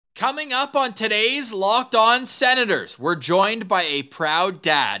Coming up on today's Locked On Senators, we're joined by a proud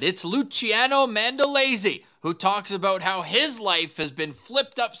dad. It's Luciano Mandolese, who talks about how his life has been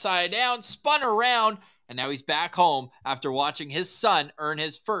flipped upside down, spun around, and now he's back home after watching his son earn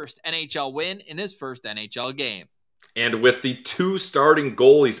his first NHL win in his first NHL game. And with the two starting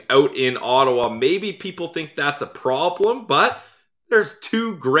goalies out in Ottawa, maybe people think that's a problem, but there's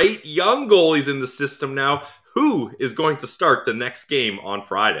two great young goalies in the system now. Who is going to start the next game on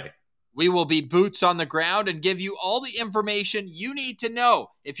Friday? We will be boots on the ground and give you all the information you need to know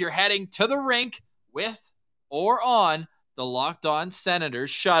if you're heading to the rink with or on the Locked On Senators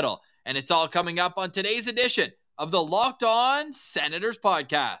Shuttle. And it's all coming up on today's edition of the Locked On Senators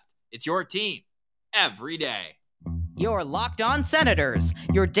podcast. It's your team every day. Your Locked On Senators,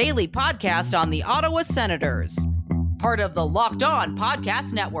 your daily podcast on the Ottawa Senators. Part of the Locked On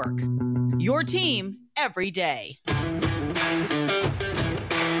Podcast Network. Your team every day.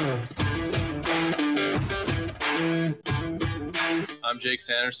 I'm Jake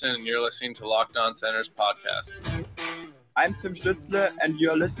Sanderson, and you're listening to Locked On Senators podcast. I'm Tim Stützle, and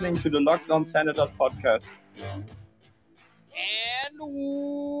you're listening to the Locked On Senators podcast. And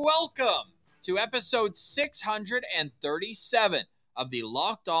welcome to episode 637 of the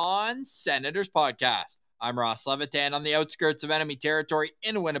Locked On Senators podcast. I'm Ross Levitan on the outskirts of enemy territory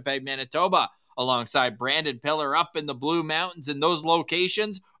in Winnipeg, Manitoba, alongside Brandon Piller up in the Blue Mountains. And those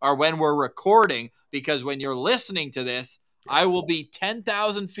locations are when we're recording, because when you're listening to this, I will be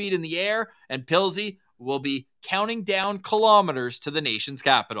 10,000 feet in the air, and Pilsy will be counting down kilometers to the nation's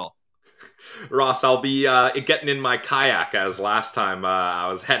capital. Ross, I'll be getting in my kayak, as last time I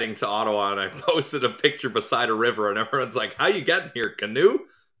was heading to Ottawa and I posted a picture beside a river and everyone's like, how you getting here, canoe?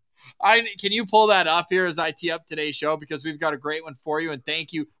 Can you pull that up here as I tee up today's show, because we've got a great one for you, and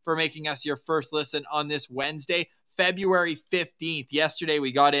thank you for making us your first listen on this Wednesday, February 15th. Yesterday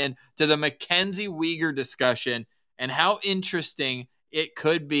we got into the Mackenzie Weegar discussion and how interesting it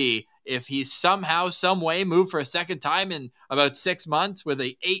could be if he's somehow, some way moved for a second time in about 6 months with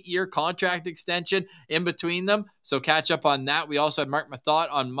a 8-year contract extension in between them. So catch up on that. We also had Mark Mathot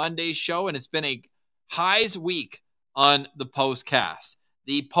on Monday's show, and it's been a highs week on the postcast.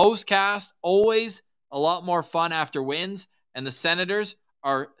 The postcast, always a lot more fun after wins, and the Senators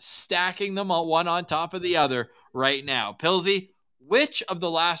are stacking them one on top of the other right now. Pilsy, which of the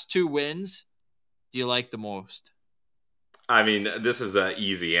last two wins do you like the most? I mean, this is an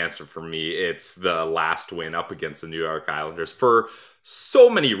easy answer for me. It's the last win up against the New York Islanders for so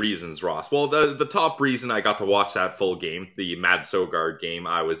many reasons, Ross. Well, the top reason I got to watch that full game, the Mad Sogard game,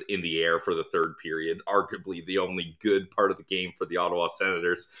 I was in the air for the third period, arguably the only good part of the game for the Ottawa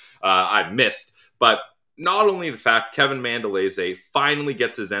Senators I missed. But not only the fact Kevin Mandolese finally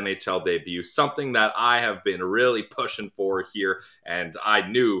gets his NHL debut, something that I have been really pushing for here, and I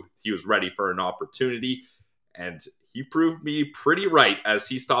knew he was ready for an opportunity, and he proved me pretty right as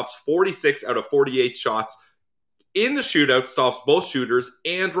he stops 46 out of 48 shots in the shootout, stops both shooters.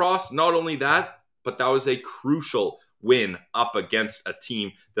 And Ross, not only that, but that was a crucial win up against a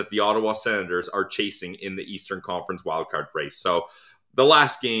team that the Ottawa Senators are chasing in the Eastern Conference wildcard race. So the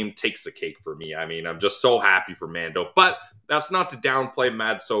last game takes the cake for me. I mean, I'm just so happy for Mando, but that's not to downplay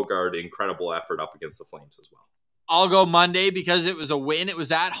Mad Sogard. Incredible effort up against the Flames as well. I'll go Monday because it was a win. It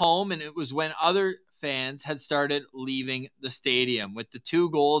was at home, and it was when other fans had started leaving the stadium with the two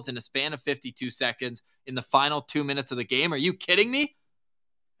goals in a span of 52 seconds in the final 2 minutes of the game. Are you kidding me?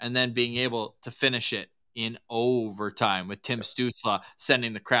 And then being able to finish it in overtime with Tim Stützle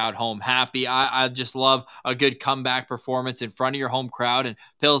sending the crowd home happy. I just love a good comeback performance in front of your home crowd. And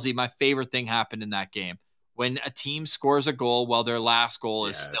Pilsy, my favorite thing happened in that game. When a team scores a goal while their last goal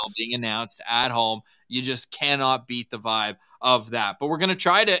is still being announced at home, you just cannot beat the vibe of that. But we're going to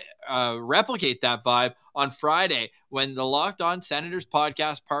try to replicate that vibe on Friday when the Locked On Senators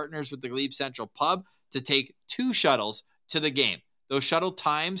podcast partners with the Glebe Central Pub to take 2 shuttles to the game. Those shuttle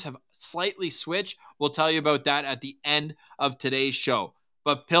times have slightly switched. We'll tell you about that at the end of today's show.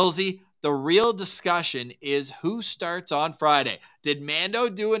 But Pilsy, the real discussion is who starts on Friday. Did Mando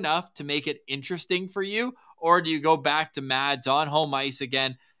do enough to make it interesting for you, or do you go back to Mads on home ice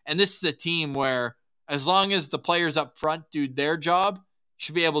again? And this is a team where, as long as the players up front do their job,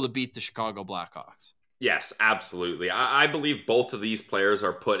 should be able to beat the Chicago Blackhawks. Yes, absolutely. I believe both of these players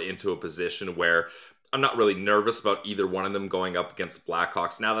are put into a position where I'm not really nervous about either one of them going up against the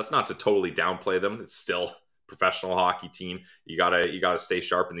Blackhawks. Now, that's not to totally downplay them. It's still professional hockey team. You gotta stay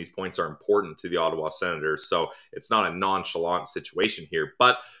sharp, and these points are important to the Ottawa Senators. So it's not a nonchalant situation here.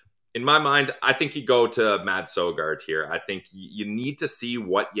 But in my mind, I think you go to Mad Sogard here. I think you need to see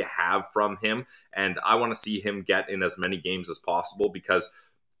what you have from him, and I want to see him get in as many games as possible, because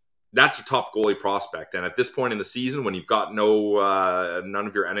that's your top goalie prospect. And at this point in the season, when you've got none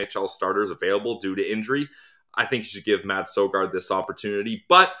of your NHL starters available due to injury, I think you should give Matt Sogard this opportunity.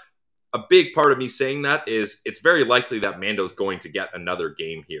 But a big part of me saying that is it's very likely that Mando's going to get another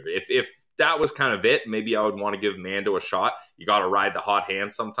game here. If that was kind of it, maybe I would want to give Mando a shot. You got to ride the hot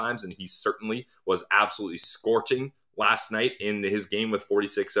hand sometimes, and he certainly was absolutely scorching last night in his game with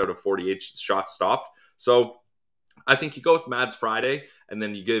 46 out of 48 shots stopped. So I think you go with Mads Friday, and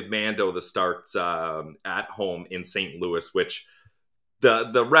then you give Mando the start at home in St. Louis, which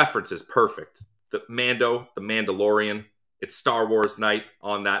the reference is perfect. The Mando, the Mandalorian, it's Star Wars night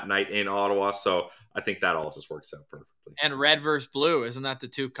on that night in Ottawa, so I think that all just works out perfectly. And red versus blue, isn't that the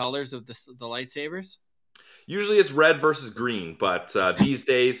two colors of the lightsabers? Usually it's red versus green, but these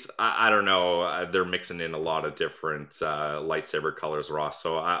days, I don't know. They're mixing in a lot of different lightsaber colors, Ross,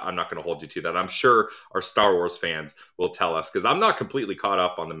 so I'm not going to hold you to that. I'm sure our Star Wars fans will tell us, because I'm not completely caught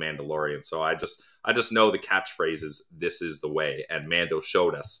up on The Mandalorian, so I just know the catchphrase is, "This is the way," and Mando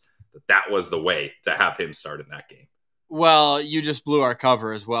showed us that was the way to have him start in that game. Well, you just blew our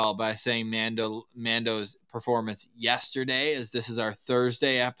cover as well by saying Mando's performance yesterday, as this is our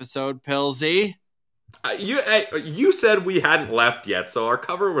Thursday episode, Pillsy. You said we hadn't left yet, so our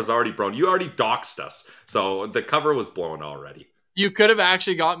cover was already blown. You already doxed us, so the cover was blown already. You could have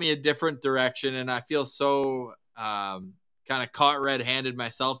actually got me a different direction, and I feel so kind of caught red-handed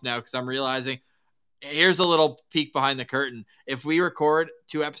myself now, because I'm realizing, here's a little peek behind the curtain. If we record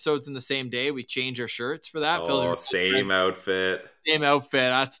 2 episodes in the same day, we change our shirts for that. Oh, same outfit. Same outfit.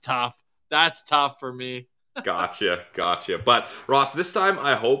 That's tough. That's tough for me. Gotcha. But Ross, this time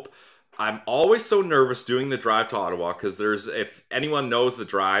I'm always so nervous doing the drive to Ottawa, because if anyone knows the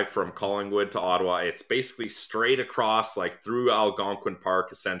drive from Collingwood to Ottawa, it's basically straight across, like through Algonquin Park,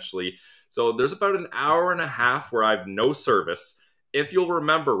 essentially. So there's about an hour and a half where I have no service. If you'll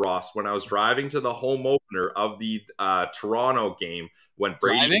remember, Ross, when I was driving to the home opener of the Toronto game, when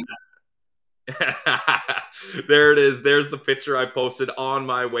Brady... There it is. There's the picture I posted on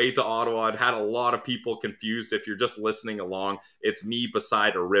my way to Ottawa. It had a lot of people confused. If you're just listening along, it's me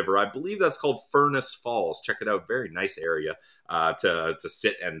beside a river. I believe that's called Furnace Falls. Check it out. Very nice area to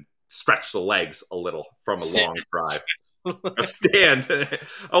sit and stretch the legs a little from a long drive. A stand.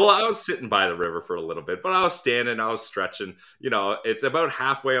 Well, I was sitting by the river for a little bit, but I was standing, I was stretching. You know, it's about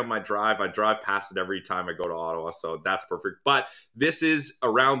halfway on my drive. I drive past it every time I go to Ottawa, so that's perfect. But this is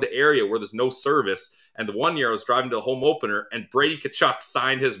around the area where there's no service. And the one year I was driving to the home opener, and Brady Tkachuk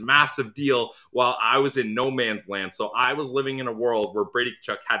signed his massive deal while I was in no man's land. So I was living in a world where Brady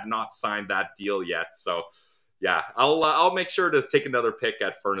Tkachuk had not signed that deal yet. So yeah, I'll make sure to take another pick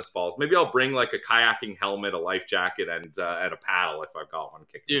at Furnace Falls. Maybe I'll bring like a kayaking helmet, a life jacket, and a paddle if I've got one.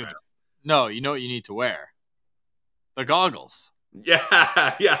 Dude, no, you know what you need to wear? The goggles. Yeah,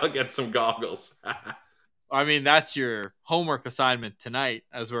 I'll get some goggles. I mean, that's your homework assignment tonight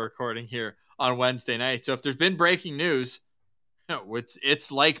as we're recording here on Wednesday night. So if there's been breaking news,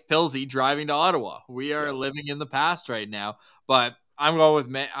 it's like Pillsy driving to Ottawa. We are living in the past right now. But I'm going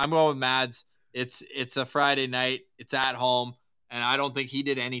with Mads. It's a Friday night. It's at home, and I don't think he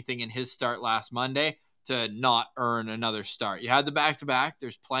did anything in his start last Monday to not earn another start. You had the back-to-back.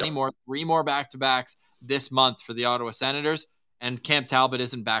 There's plenty more, 3 more back-to-backs this month for the Ottawa Senators, and Cam Talbot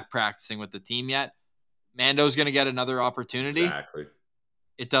isn't back practicing with the team yet. Mando's going to get another opportunity. Exactly.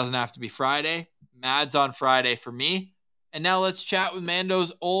 It doesn't have to be Friday. Mads on Friday for me. And now let's chat with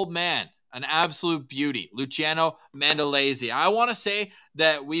Mando's old man. An absolute beauty, Luciano Mandolese. I want to say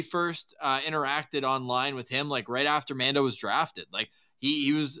that we first interacted online with him like right after Mando was drafted. Like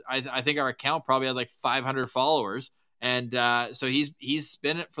he was, I think our account probably had like 500 followers, and so he's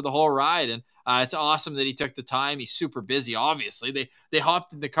been it for the whole ride. And it's awesome that he took the time. He's super busy. Obviously, they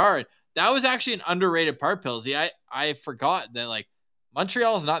hopped in the car, and that was actually an underrated part, Pillsy. I forgot that like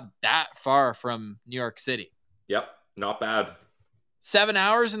Montreal is not that far from New York City. Yep, not bad. 7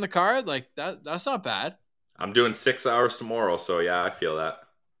 hours in the car, like that's not bad. I'm doing 6 hours tomorrow, so yeah, I feel that.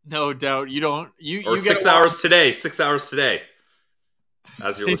 No doubt. You 6 hours today. 6 hours today.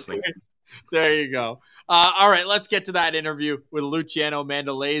 As you're listening. There you go. All right, let's get to that interview with Luciano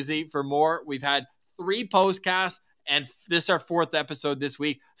Mandolese. For more, we've had 3 postcasts, and this is our 4th episode this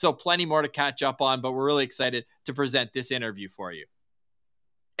week, so plenty more to catch up on, but we're really excited to present this interview for you.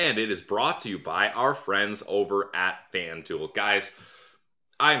 And it is brought to you by our friends over at FanDuel. Guys,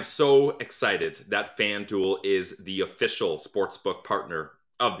 I am so excited that FanDuel is the official sportsbook partner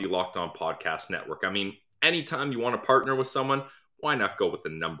of the Locked On Podcast Network. I mean, anytime you want to partner with someone, why not go with the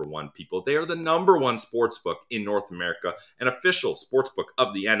number one people? They are the number one sportsbook in North America, an official sportsbook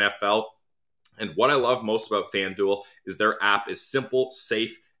of the NFL. And what I love most about FanDuel is their app is simple,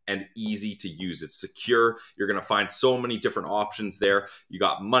 safe, and easy to use. It's secure. You're going to find so many different options there. You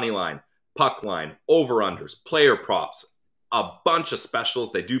got money line, puck line, over-unders, player props, a bunch of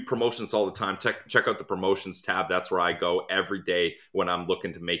specials. They do promotions all the time. Check out the promotions tab. That's where I go every day when I'm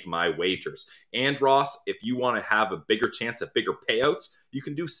looking to make my wagers. And Ross, if you want to have a bigger chance at bigger payouts, you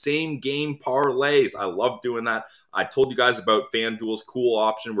can do same game parlays. I love doing that. I told you guys about FanDuel's cool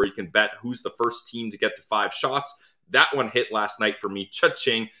option where you can bet who's the first team to get to 5 shots. That one hit last night for me.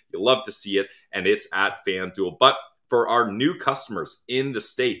 Cha-ching. You love to see it. And it's at FanDuel. But for our new customers in the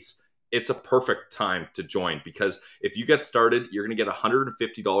States, it's a perfect time to join, because if you get started, you're going to get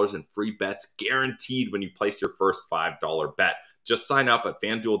 $150 in free bets guaranteed when you place your first $5 bet. Just sign up at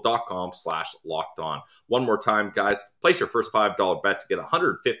FanDuel.com/lockedon. One more time, guys, place your first $5 bet to get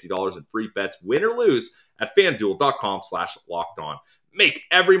 $150 in free bets, win or lose, at FanDuel.com/lockedon. Make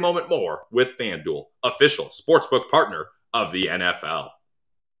every moment more with FanDuel, official sportsbook partner of the NFL.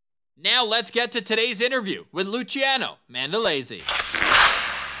 Now let's get to today's interview with Luciano Mandolese.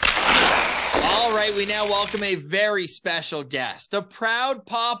 All right, we now welcome a very special guest, a proud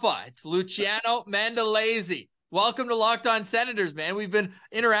papa. It's Luciano Mandolese. Welcome to Locked On Senators, man. We've been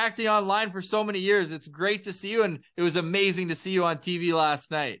interacting online for so many years. It's great to see you, and it was amazing to see you on TV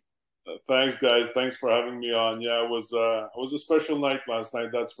last night. Thanks, guys. Thanks for having me on. Yeah, it was a special night last night,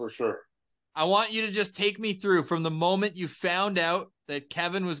 that's for sure. I want you to just take me through from the moment you found out that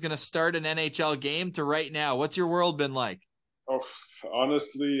Kevin was going to start an NHL game to right now. What's your world been like? Oh,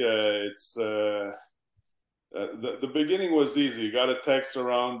 honestly, it's the beginning was easy. You got a text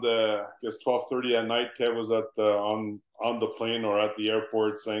around I guess 12:30 at night. Kev was at on the plane or at the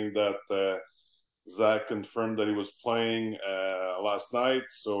airport saying that Zach confirmed that he was playing last night.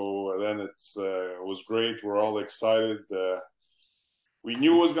 So then it was great. We're all excited. We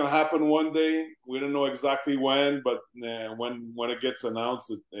knew it was going to happen one day. We didn't know exactly when, but when it gets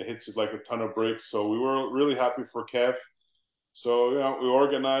announced, it hits you like a ton of bricks. So we were really happy for Kev. So we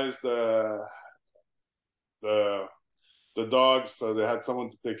organized the dogs, so they had someone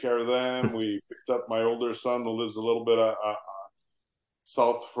to take care of them. We picked up my older son, who lives a little bit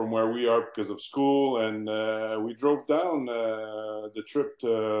south from where we are because of school, and we drove down the trip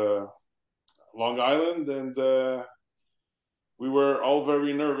to Long Island, and we were all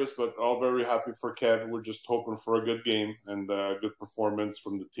very nervous, but all very happy for Kev. We're just hoping for a good game and a good performance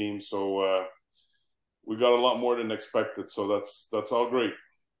from the team. So we got a lot more than expected, so that's all great.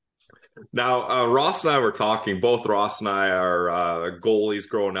 Now, Ross and I were talking. Both Ross and I are goalies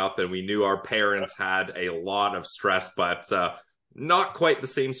growing up, and we knew our parents had a lot of stress, but not quite the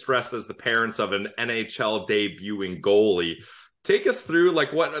same stress as the parents of an NHL debuting goalie. Take us through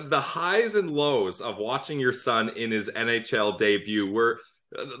like what the highs and lows of watching your son in his NHL debut were.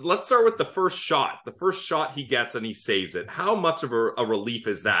 Let's start with the first shot. The first shot he gets and he saves it. How much of a relief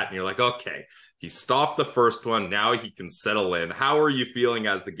is that? And you're like, okay, he stopped the first one. Now he can settle in. How are you feeling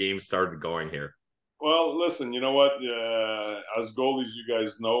as the game started going here? Well, listen, you know what? As goalies, you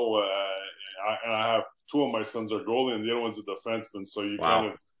guys know, I have 2 of my sons are goalie and the other one's a defenseman. So you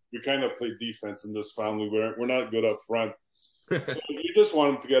kind of play defense in this family. We're not good up front. So you just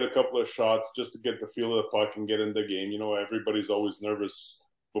want them to get a couple of shots just to get the feel of the puck and get in the game. You know, everybody's always nervous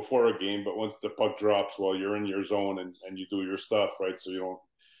before a game, but once the puck drops, well, you're in your zone and you do your stuff, right? So you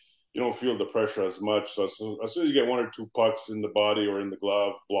don't feel the pressure as much. So as soon as you get 1 or 2 pucks in the body or in the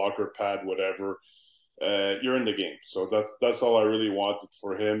glove, blocker, pad, whatever, you're in the game. So that's all I really wanted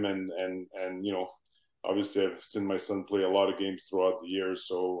for him. And you know, obviously I've seen my son play a lot of games throughout the years,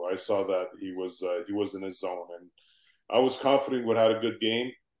 so I saw that he was in his zone, and I was confident would have a good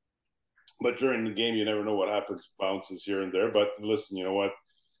game. But during the game, you never know what happens, bounces here and there. But listen, you know what?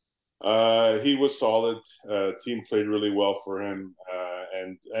 He was solid. Team played really well for him,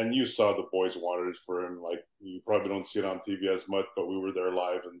 and you saw the boys wanted it for him. Like, you probably don't see it on TV as much, but we were there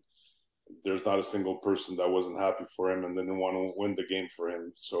live, and there's not a single person that wasn't happy for him and didn't want to win the game for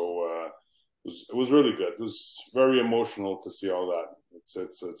him. So it was really good. It was very emotional to see all that. It's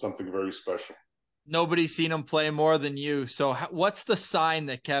something very special. Nobody's seen him play more than you. So what's the sign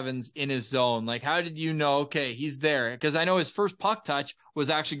that Kevin's in his zone? Like, how did you know, okay, he's there? Because I know his first puck touch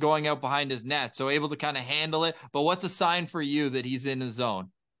was actually going out behind his net, so able to kind of handle it. But what's a sign for you that he's in his zone?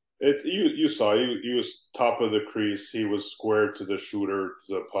 You saw he was top of the crease. He was square to the shooter,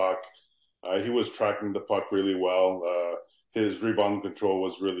 to the puck. He was tracking the puck really well. His rebound control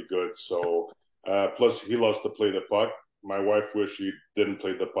was really good. So plus he loves to play the puck. My wife wished he didn't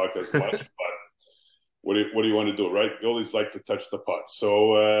play the puck as much, but what do you want to do, right? Goalies like to touch the puck.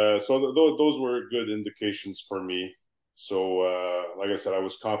 So those were good indications for me. So like I said, I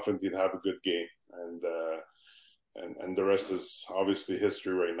was confident he'd have a good game, and and the rest is obviously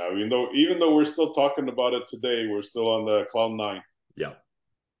history right now. Even though we're still talking about it today, we're still on the cloud nine. Yeah.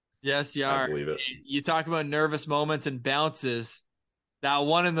 Yes, you are. I believe it. You talk about nervous moments and bounces. That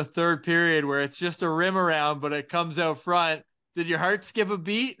one in the third period where it's just a rim around, but it comes out front. Did your heart skip a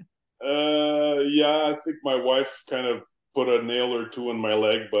beat? Yeah, I think my wife kind of put a nail or two in my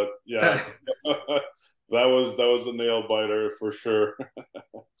leg, but yeah, that was a nail biter for sure.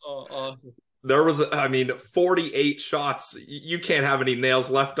 Oh, awesome. There was, 48 shots. You can't have any nails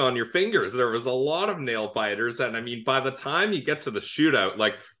left on your fingers. There was a lot of nail biters. And I mean, by the time you get to the shootout,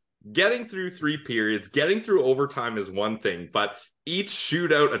 like getting through 3 periods, getting through overtime is one thing, but each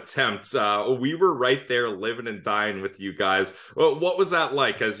shootout attempt, we were right there living and dying with you guys. What was that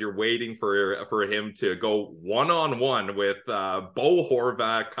like as you're waiting for him to go one-on-one with Bo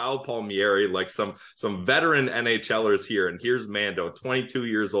Horvat, Kyle Palmieri, like some veteran NHLers here, and here's Mando, 22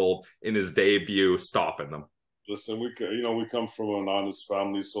 years old in his debut, stopping them? Listen, we come from an honest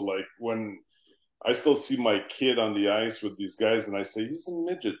family, so like when I still see my kid on the ice with these guys, and I say he's a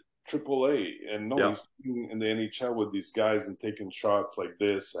midget AAA, and no, he's playing in the NHL with these guys and taking shots like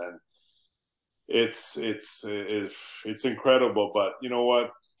this, and it's incredible. But you know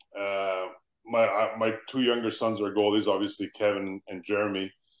what? My 2 younger sons are goalies, obviously Kevin and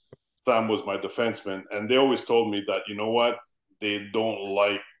Jeremy. Sam was my defenseman, and they always told me that, you know what, they don't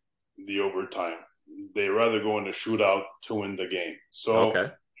like the overtime. They rather go in the shootout to win the game. So you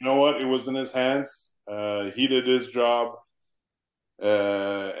know what? It was in his hands. He did his job.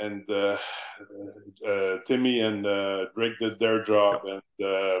 And Timmy and Drake did their job, and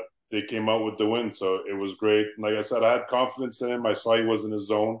they came out with the win. So it was great. Like I said, I had confidence in him. I saw he was in his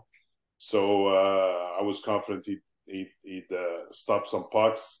zone, so I was confident he'd stop some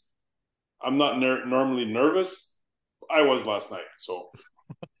pucks. I'm not normally nervous. I was last night, so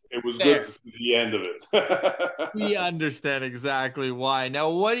it was good to see the end of it. We understand exactly why.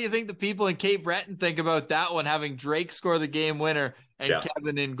 Now, what do you think the people in Cape Breton think about that one, having Drake score the game winner and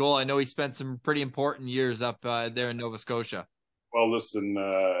Kevin in goal? I know he spent some pretty important years up there in Nova Scotia. Well, listen,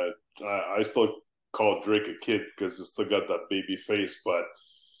 I still call Drake a kid because he's still got that baby face, but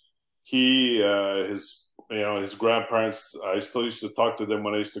his grandparents, I still used to talk to them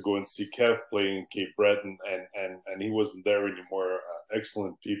when I used to go and see Kev play in Cape Breton, and he wasn't there anymore.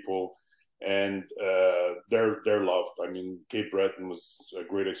 Excellent people, and they're loved. I mean, Cape Breton was a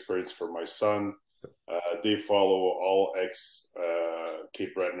great experience for my son. They follow all ex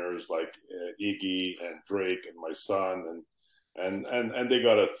Cape Bretoners like Iggy and Drake and my son, and they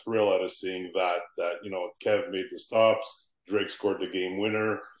got a thrill out of seeing that Kev made the stops. Drake scored the game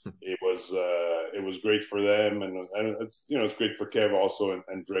winner. It was great for them, and it's great for Kev also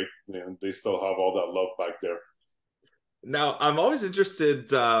and Drake. They still have all that love back there. Now, I'm always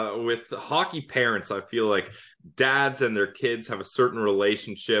interested with hockey parents. I feel like dads and their kids have a certain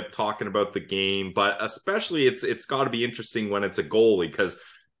relationship talking about the game, but especially it's got to be interesting when it's a goalie, because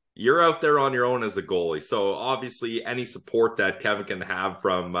you're out there on your own as a goalie. So obviously any support that Kevin can have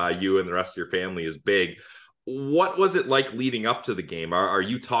from you and the rest of your family is big. What was it like leading up to the game? Are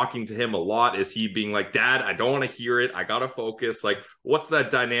you talking to him a lot? Is he being like, Dad, I don't want to hear it, I gotta focus? Like, what's that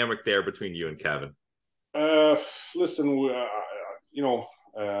dynamic there between you and Kevin? Listen,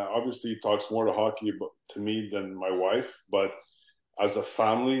 obviously he talks more to hockey to me than my wife, but as a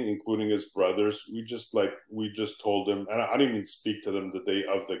family, including his brothers, we just told him, and I didn't even speak to them the day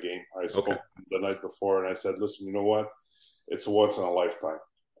of the game. I spoke the night before, and I said, listen, you know what? It's a once in a lifetime.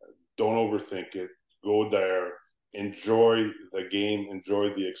 Don't overthink it. Go there, enjoy the game,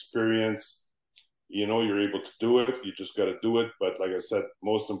 enjoy the experience. You're able to do it. You just got to do it. But like I said,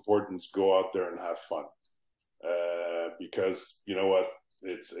 most important is go out there and have fun. Because you know what?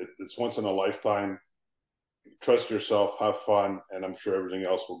 It's once in a lifetime. Trust yourself, have fun, and I'm sure everything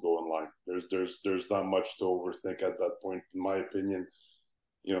else will go in line. There's not much to overthink at that point, in my opinion.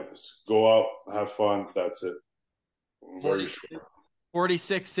 Just go out, have fun. That's it. I'm very sure.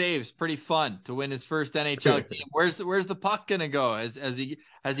 46 saves, pretty fun to win his first NHL game. Where's the puck gonna go? Has he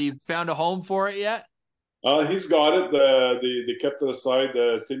found a home for it yet? He's got it. They kept it aside.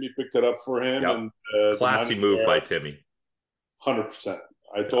 Timmy picked it up for him, and classy move by Timmy. 100%.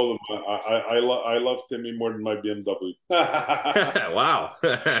 I told him I love Timmy more than my BMW. Wow.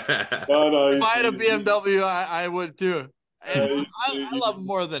 If I had a BMW, I would too. I love him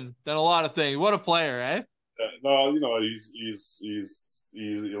more than a lot of things. What a player, eh? No, he's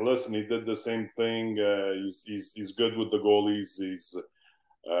listen. He did the same thing. He's good with the goalies. He's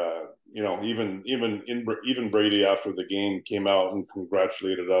even Brady after the game came out and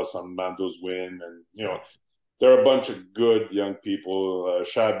congratulated us on Mando's win, and they're a bunch of good young people.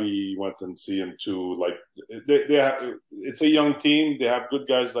 Shabby went and see him too. Like they have, it's a young team. They have good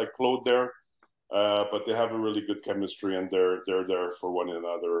guys like Claude there, but they have a really good chemistry, and they're there for one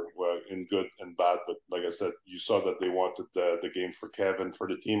another, in good and bad. But like I said, you saw that they wanted the game for Kevin, for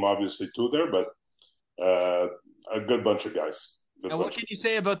the team, obviously too there. But a good bunch of guys. And what can you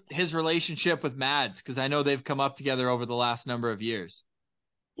say about his relationship with Mads? Because I know they've come up together over the last number of years.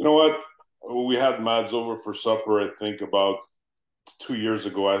 You know what? We had Mads over for supper, I think, about 2 years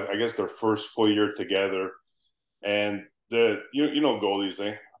ago. I guess their first full year together. And you know goalies,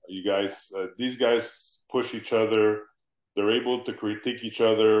 eh? You guys, these guys push each other. They're able to critique each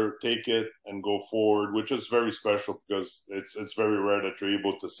other, take it, and go forward, which is very special because it's very rare that you're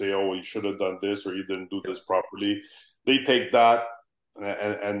able to say, "Oh, you should have done this," or "You didn't do this properly." They take that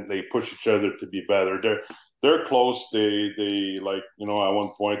and they push each other to be better. They're close. They like, you know, at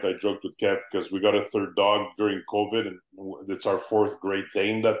one point I joked with Kev because we got a third dog during COVID, and it's our fourth Great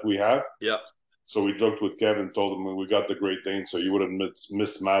Dane that we have. Yeah. So we joked with Kev and told him we got the Great Dane, so you would have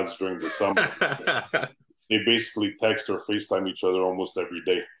missed Mads during the summer. They basically text or FaceTime each other almost every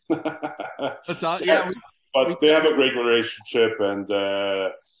day. That's all. Yeah. But they have a great relationship, and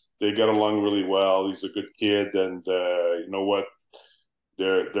they get along really well. He's a good kid, and you know what?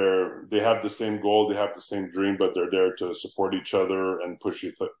 They have the same goal, they have the same dream, but they're there to support each other and push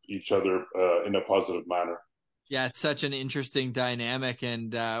each other in a positive manner. Yeah, it's such an interesting dynamic.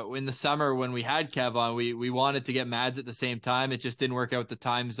 And in the summer when we had Kev on, we wanted to get Mads at the same time. It just didn't work out with the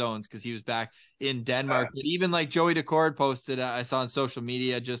time zones because he was back in Denmark. But even like Joey Decord posted, I saw on social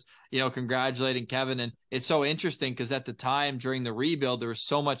media, just, you know, congratulating Kevin. And it's so interesting because at the time during the rebuild, there was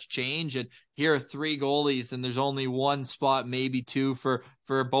so much change. And here are 3 goalies and there's only one spot, maybe 2 for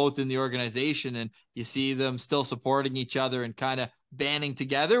both in the organization. And you see them still supporting each other and kind of banding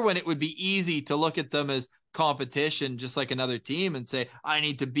together when it would be easy to look at them as competition, just like another team, and say, I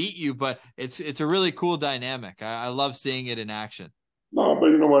need to beat you. But it's a really cool dynamic. I love seeing it in action. No, but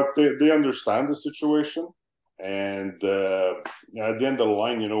you know what? They understand the situation. And at the end of the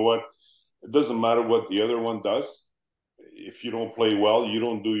line, you know what? It doesn't matter what the other one does. If you don't play well, you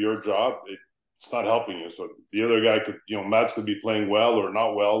don't do your job, it's not helping you. So the other guy could, you know, Mads could be playing well or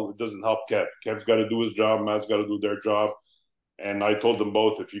not well. It doesn't help Kev. Kev's got to do his job. Mads got to do their job. And I told them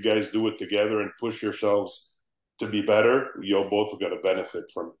both, if you guys do it together and push yourselves to be better, you'll both got to benefit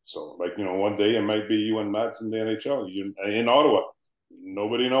from it. So, like, you know, one day it might be you and Mads in the NHL. In Ottawa.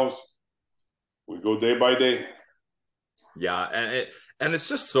 Nobody knows. We go day by day. Yeah, and it's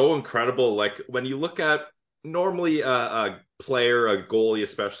just so incredible. Like, when you look at normally a player, a goalie,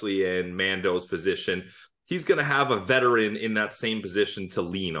 especially in Mando's position, he's going to have a veteran in that same position to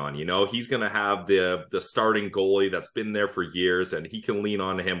lean on. You know, he's going to have the starting goalie that's been there for years, and he can lean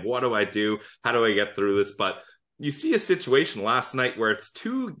on him. What do I do? How do I get through this? But you see a situation last night where it's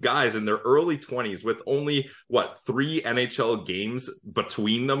 2 guys in their early 20s with only, 3 NHL games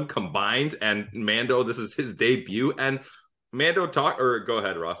between them combined. And Mando, this is his debut. And Mando go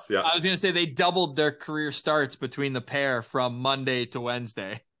ahead, Ross. Yeah. I was going to say they doubled their career starts between the pair from Monday to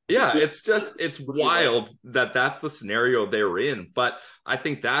Wednesday. Yeah, it's wild that that's the scenario they're in. But I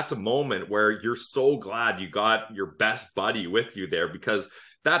think that's a moment where you're so glad you got your best buddy with you there, because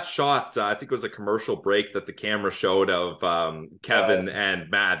that shot, I think it was a commercial break that the camera showed of Kevin and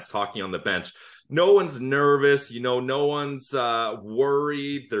Mads talking on the bench. No one's nervous, you know, no one's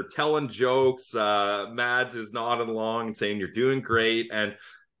worried. They're telling jokes. Mads is nodding along and saying, you're doing great. And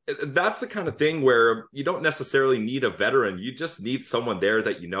that's the kind of thing where you don't necessarily need a veteran. You just need someone there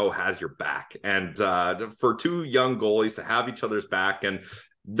that you know has your back. And for 2 young goalies to have each other's back, and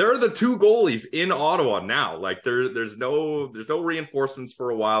they're the 2 goalies in Ottawa now. Like there's no reinforcements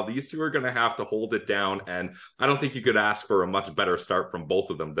for a while. These 2 are going to have to hold it down, and I don't think you could ask for a much better start from both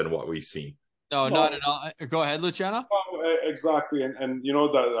of them than what we've seen. No, not at all. Go ahead, Luciano. Well, exactly, and you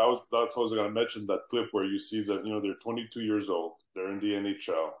know that's what I was going to mention, that clip where you see that, you know, they're 22 years old, they're in the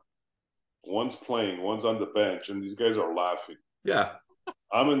NHL, one's playing, one's on the bench, and these guys are laughing. Yeah,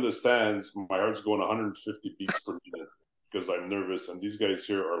 I'm in the stands, my heart's going 150 beats per minute because I'm nervous, and these guys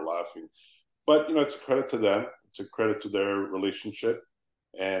here are laughing. But you know, it's a credit to them. It's a credit to their relationship,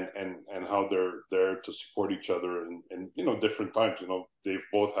 and how they're there to support each other in you know, different times. You know, they've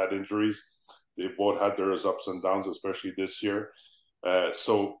both had injuries. They've both had their ups and downs, especially this year.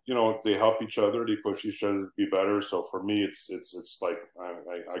 So, you know, they help each other. They push each other to be better. So for me, it's like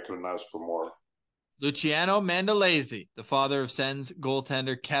I couldn't ask for more. Luciano Mandolese, the father of Sens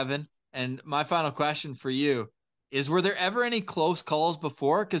goaltender Kevin. And my final question for you were there ever any close calls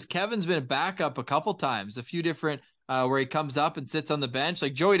before? Because Kevin's been a backup a couple times, a few different where he comes up and sits on the bench.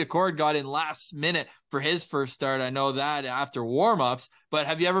 Like Joey Decord got in last minute for his first start. I know that after warm-ups, but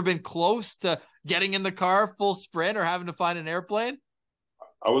have you ever been close to getting in the car full sprint or having to find an airplane?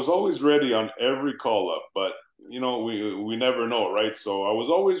 I was always ready on every call-up, but we never know, right? So I was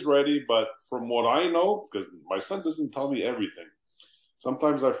always ready, but from what I know, because my son doesn't tell me everything.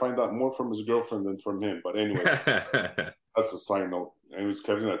 Sometimes I find out more from his girlfriend than from him. But anyways, that's a side note. Anyways,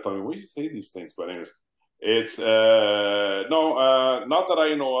 Kevin, I tell me, why do you say these things? But anyways, it's not that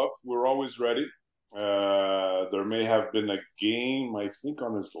I know of. We're always ready. There may have been a game, I think,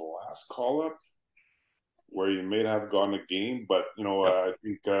 on his last call-up where he may have gone a game. But, I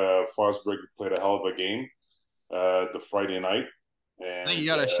think Fosberg played a hell of a game the Friday night. And, I think you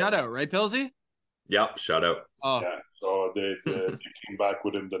got a shutout, right, Pilsy? Yep, shutout. Oh. Yeah, so they came back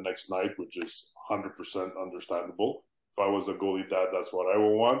with him the next night, which is 100% understandable. If I was a goalie dad, that's what I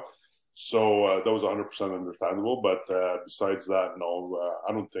would want. So that was 100% understandable. But besides that, no,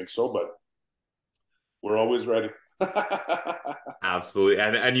 I don't think so. But we're always ready. Absolutely.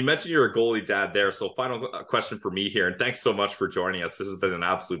 And you mentioned you're a goalie dad there. So final question for me here. And thanks so much for joining us. This has been an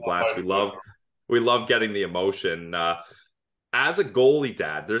absolute blast. We love getting the emotion. As a goalie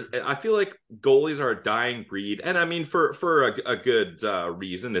dad, I feel like goalies are a dying breed. And I mean, for a good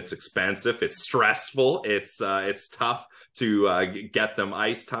reason. It's expensive. It's stressful. It's tough to get them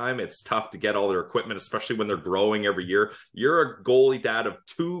ice time. It's tough to get all their equipment, especially when they're growing every year. You're a goalie dad of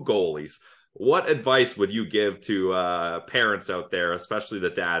 2 goalies. What advice would you give to parents out there, especially the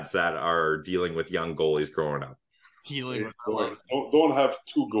dads that are dealing with young goalies growing up? Don't have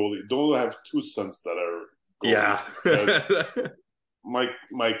 2 goalies. Don't have 2 sons that are goalies.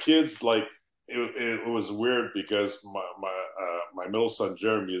 my kids, like, it was weird because my middle son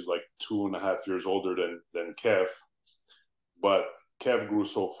Jeremy is like 2.5 years older than Kev, but Kev grew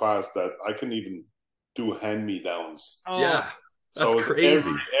so fast that I couldn't even do hand-me-downs. Yeah. That's so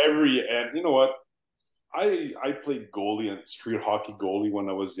crazy. And you know what? I played goalie and street hockey goalie when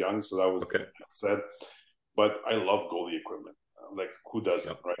I was young, so that was said. But I love goalie equipment. Like, who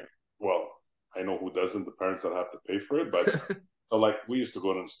doesn't, right? Well, I know who doesn't, the parents that have to pay for it. But so, like, we used to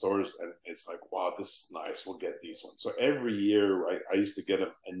go to the stores and it's like, wow, this is nice. We'll get these ones. So every year, I used to get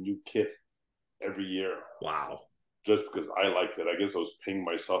a new kit every year. Wow. Just because I liked it. I guess I was paying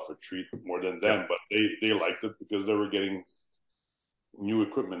myself a treat more than them, but they liked it because they were getting new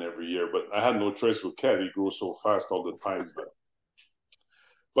equipment every year. But I had no choice with Kev. He grew so fast all the time.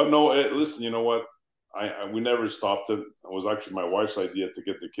 But no, listen, you know what? We never stopped it. It was actually my wife's idea to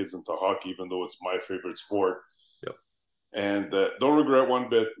get the kids into hockey, even though it's my favorite sport. Yep. And don't regret one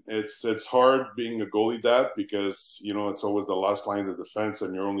bit. It's hard being a goalie dad because, it's always the last line of defense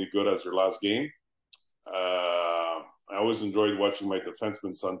and you're only good as your last game. I always enjoyed watching my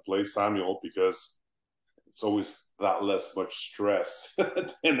defenseman son play, Samuel, because it's always that less much stress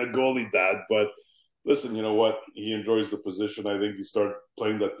than a goalie dad. But listen, you know what? He enjoys the position. I think he started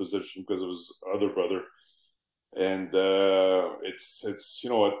playing that position because of his other brother. And it's you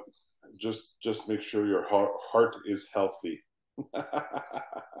know what? Just make sure your heart is healthy.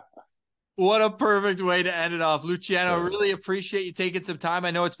 What a perfect way to end it off. Luciano, I really appreciate you taking some time.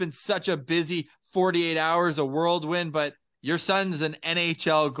 I know it's been such a busy 48 hours, a whirlwind, but your son's an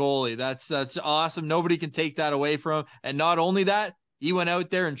NHL goalie. That's awesome. Nobody can take that away from him. And not only that, he went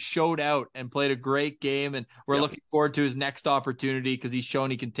out there and showed out and played a great game. And we're looking forward to his next opportunity because he's shown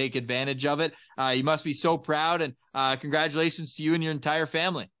he can take advantage of it. You must be so proud, and congratulations to you and your entire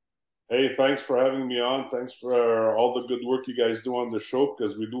family. Hey, thanks for having me on. Thanks for all the good work you guys do on the show,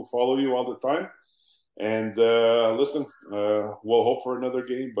 because we do follow you all the time. And listen, we'll hope for another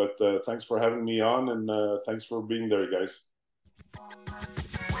game, but thanks for having me on, and thanks for being there, guys.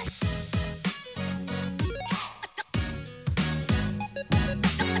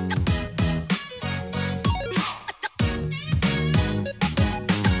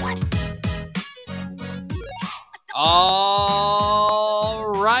 All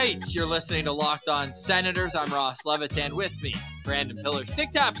right, you're listening to Locked On Senators. I'm Ross Levitan. With me, Brandon Piller.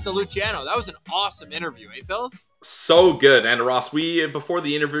 Stick taps to Luciano. That was an awesome interview, eh, Pills? So good. And Ross, before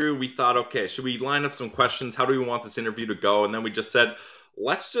the interview, we thought, okay, should we line up some questions? How do we want this interview to go? And then we just said,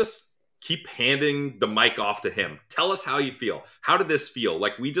 let's just keep handing the mic off to him. Tell us how you feel. How did this feel?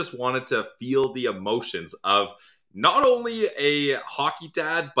 Like, we just wanted to feel the emotions of not only a hockey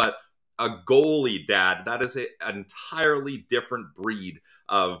dad, but a goalie dad. That is an entirely different breed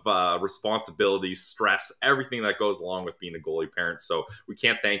of responsibilities, stress, everything that goes along with being a goalie parent. So we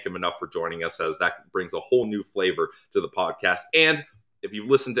can't thank him enough for joining us, as that brings a whole new flavor to the podcast. And if you've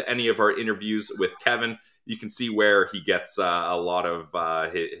listened to any of our interviews with Kevin, you can see where he gets a lot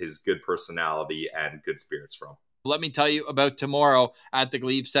of his good personality and good spirits from. Let me tell you about tomorrow at the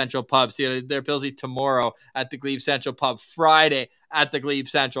Glebe Central Pub. See you there, Pillsy, tomorrow at the Glebe Central Pub. Friday at the Glebe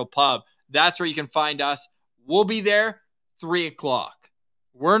Central Pub. That's where you can find us. We'll be there 3 o'clock.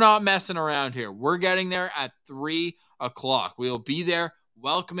 We're not messing around here. We're getting there at 3 o'clock. We'll be there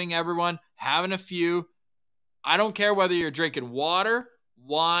welcoming everyone, having a few. I don't care whether you're drinking water,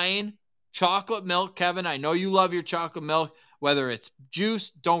 wine, chocolate milk, Kevin. I know you love your chocolate milk. Whether it's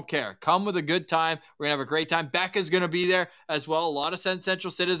juice, don't care. Come with a good time. We're going to have a great time. Becca's going to be there as well. A lot of Sens Central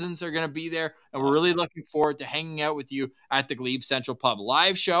citizens are going to be there. And we're really looking forward to hanging out with you at the Glebe Central Pub.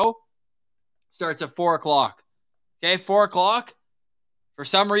 Live show starts at 4 o'clock. Okay, 4 o'clock. For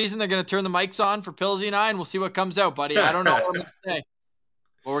some reason, they're going to turn the mics on for Pillsy and I, and we'll see what comes out, buddy. I don't know what I'm going to say,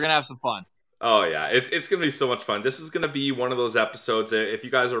 but we're going to have some fun. Oh, yeah. It's going to be so much fun. This is going to be one of those episodes. If you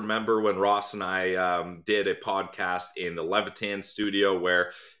guys remember when Ross and I did a podcast in the Levitan studio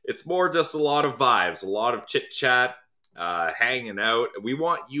where it's more just a lot of vibes, a lot of chit-chat, hanging out. We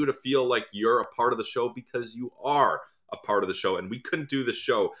want you to feel like you're a part of the show because you are a part of the show, and we couldn't do the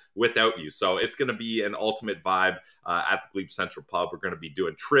show without you. So it's going to be an ultimate vibe at the Glebe Central Pub. We're going to be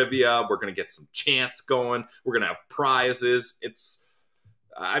doing trivia. We're going to get some chants going. We're going to have prizes.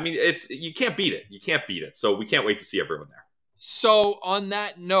 You can't beat it. You can't beat it. So we can't wait to see everyone there. So on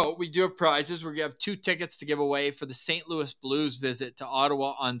that note, we do have prizes. We're going to have 2 tickets to give away for the St. Louis Blues visit to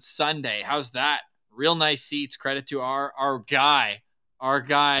Ottawa on Sunday. How's that? Real nice seats. Credit to our guy.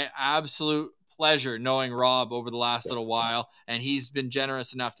 Absolute pleasure knowing Rob over the last little while, and he's been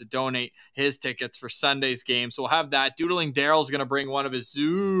generous enough to donate his tickets for Sunday's game. So we'll have that. Doodling Daryl's going to bring one of his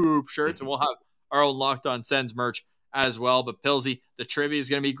Zoop shirts, and we'll have our own Locked On Sens merch as well. But Pillsy, the trivia is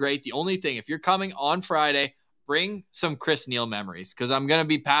going to be great. The only thing, if you're coming on Friday, bring some Chris Neil memories, because I'm going to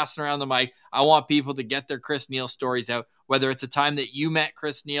be passing around the mic. I want people to get their Chris Neil stories out, whether it's a time that you met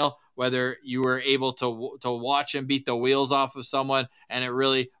Chris Neil, whether you were able to watch him beat the wheels off of someone and it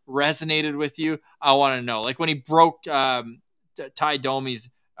really resonated with you. I want to know. Like when he broke Ty Domi's,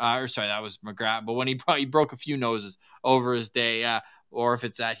 that was McGrath, but when he broke a few noses over his day, or if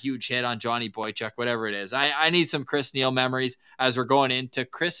it's that huge hit on Johnny Boychuk, whatever it is. I need some Chris Neil memories as we're going into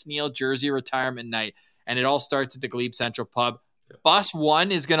Chris Neil jersey retirement night. And it all starts at the Glebe Central Pub. Bus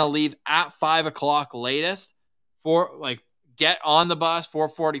 1 is going to leave at 5 o'clock latest. Get on the bus,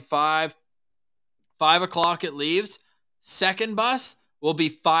 4:45. 5 o'clock it leaves. Second bus will be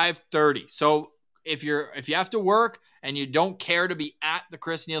 5:30. So if you have to work and you don't care to be at the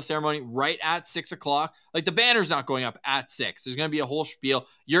Chris Neil ceremony right at 6 o'clock, like the banner's not going up at 6. There's going to be a whole spiel.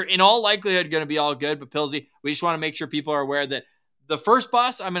 You're in all likelihood going to be all good, but Pillsy, we just want to make sure people are aware that the first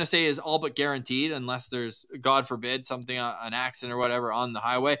bus, I'm going to say, is all but guaranteed unless there's, God forbid, something, an accident or whatever on the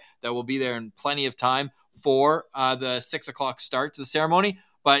highway, that will be there in plenty of time for the 6 o'clock start to the ceremony.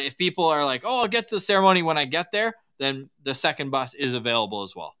 But if people are like, oh, I'll get to the ceremony when I get there, then the second bus is available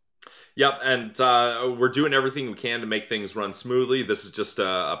as well. Yep, and we're doing everything we can to make things run smoothly. This is just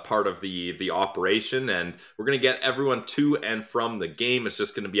a part of the operation, and we're going to get everyone to and from the game. It's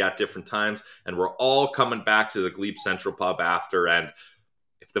just going to be at different times, and we're all coming back to the Glebe Central Pub after, and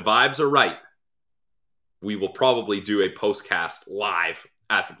if the vibes are right, we will probably do a postcast live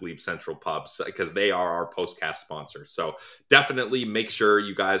at the Glebe Central Pub because they are our postcast sponsor. So definitely make sure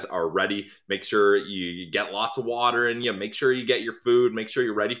you guys are ready. Make sure you get lots of water in you. Make sure you get your food. Make sure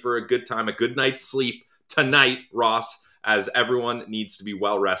you're ready for a good time, a good night's sleep tonight, Ross, as everyone needs to be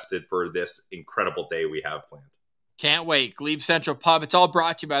well rested for this incredible day we have planned. Can't wait. Glebe Central Pub. It's all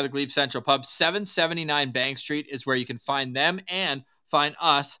brought to you by the Glebe Central Pub. 779 Bank Street is where you can find them and find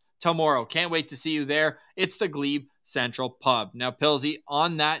us tomorrow. Can't wait to see you there. It's the Glebe Central Pub. Now, Pillsy,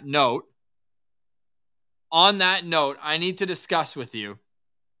 on that note, I need to discuss with you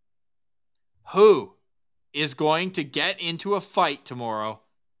who is going to get into a fight tomorrow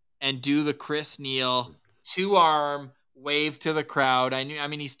and do the Chris Neil 2-arm wave to the crowd. I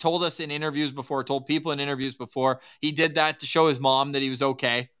mean, he's told us in interviews before, told people in interviews before. He did that to show his mom that he was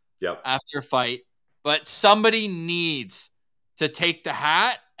okay after a fight. But somebody needs to take the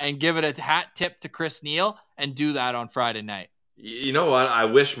hat and give it a hat tip to Chris Neil and do that on Friday night. You know what? I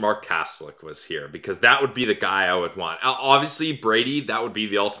wish Mark Kastelic was here because that would be the guy I would want. Obviously, Brady, that would be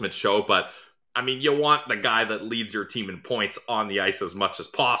the ultimate show, but I mean, you want the guy that leads your team in points on the ice as much as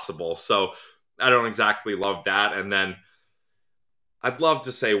possible. So I don't exactly love that. And then I'd love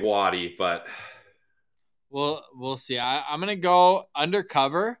to say Waddy, but we'll see. I'm going to go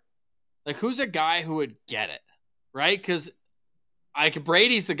undercover. Like, who's a guy who would get it, right? Because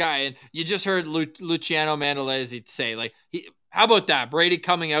Brady's the guy, and you just heard Luciano Mandolese say, like, How about that? Brady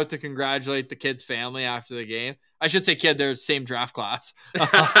coming out to congratulate the kid's family after the game. I should say kid, they're same draft class.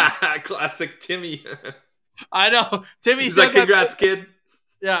 Classic Timmy. I know. Timmy He's said like, congrats, kid.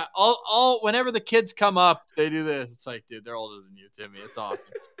 Yeah, all whenever the kids come up, they do this. It's like, dude, they're older than you, Timmy. It's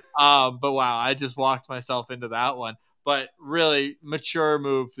awesome. But wow, I just walked myself into that one. But really mature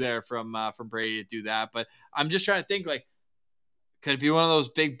move there from Brady to do that. But I'm just trying to think, like, could it be one of those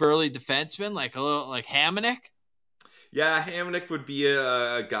big burly defensemen, like a little like Hamonic? Yeah, Hamonic would be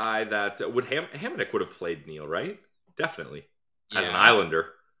a guy that would Hamonic would have played Neil, right? Definitely as an Islander.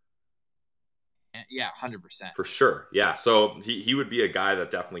 Yeah, 100%. For sure. Yeah, so he would be a guy that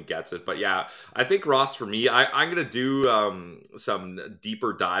definitely gets it. But yeah, I think, Ross, for me, I'm going to do some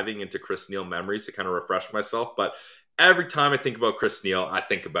deeper diving into Chris Neil memories to kind of refresh myself. But every time I think about Chris Neil, I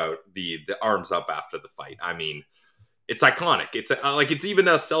think about the arms up after the fight. I mean, it's iconic. It's it's even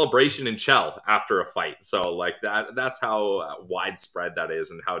a celebration in Chell after a fight. So like that's how widespread that is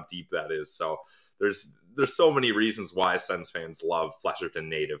and how deep that is. So there's so many reasons why Sens fans love Flesherton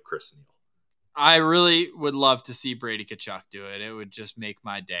native Chris Neil. I really would love to see Brady Tkachuk do it. It would just make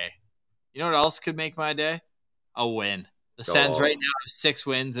my day. You know what else could make my day? A win. The Sens right now have 6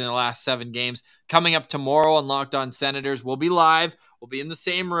 wins in the last 7 games. Coming up tomorrow on Locked On Senators, we'll be live. We'll be in the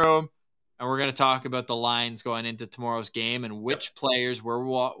same room, and we're going to talk about the lines going into tomorrow's game and which players we're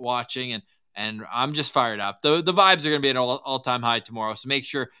watching. And I'm just fired up. The vibes are going to be at an all-time high tomorrow, so make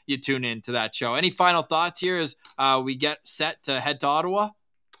sure you tune in to that show. Any final thoughts here as we get set to head to Ottawa?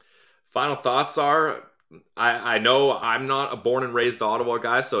 Final thoughts are, I know I'm not a born and raised Ottawa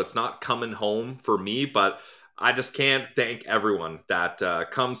guy, so it's not coming home for me, but I just can't thank everyone that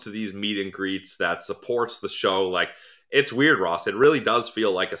comes to these meet and greets, that supports the show. Like, it's weird, Ross. It really does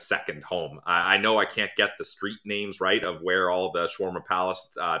feel like a second home. I know I can't get the street names right of where all the Shawarma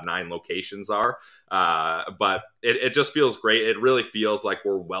Palace 9 locations are, but it just feels great. It really feels like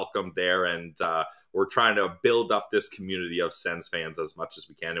we're welcome there, and we're trying to build up this community of Sens fans as much as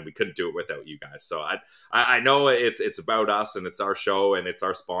we can, and we couldn't do it without you guys. So I know it's about us, and it's our show, and it's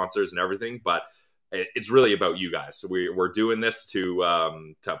our sponsors and everything, but it's really about you guys. So we're doing this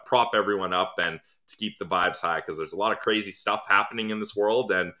to prop everyone up and to keep the vibes high, because there's a lot of crazy stuff happening in this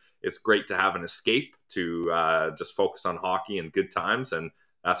world, and it's great to have an escape to just focus on hockey and good times, and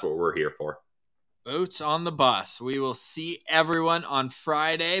that's what we're here for. Boots on the bus. We will see everyone on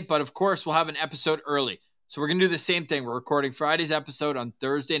Friday, but of course we'll have an episode early. So we're going to do the same thing. We're recording Friday's episode on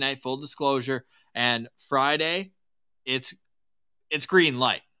Thursday night, full disclosure, and Friday, it's green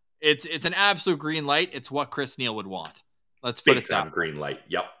light. It's an absolute green light. It's what Chris Neil would want. Let's put it down. Green light.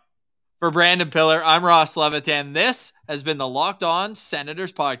 Yep. For Brandon Piller, I'm Ross Levitan. This has been the Locked On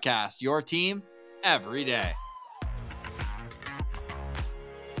Senators podcast, your team every day.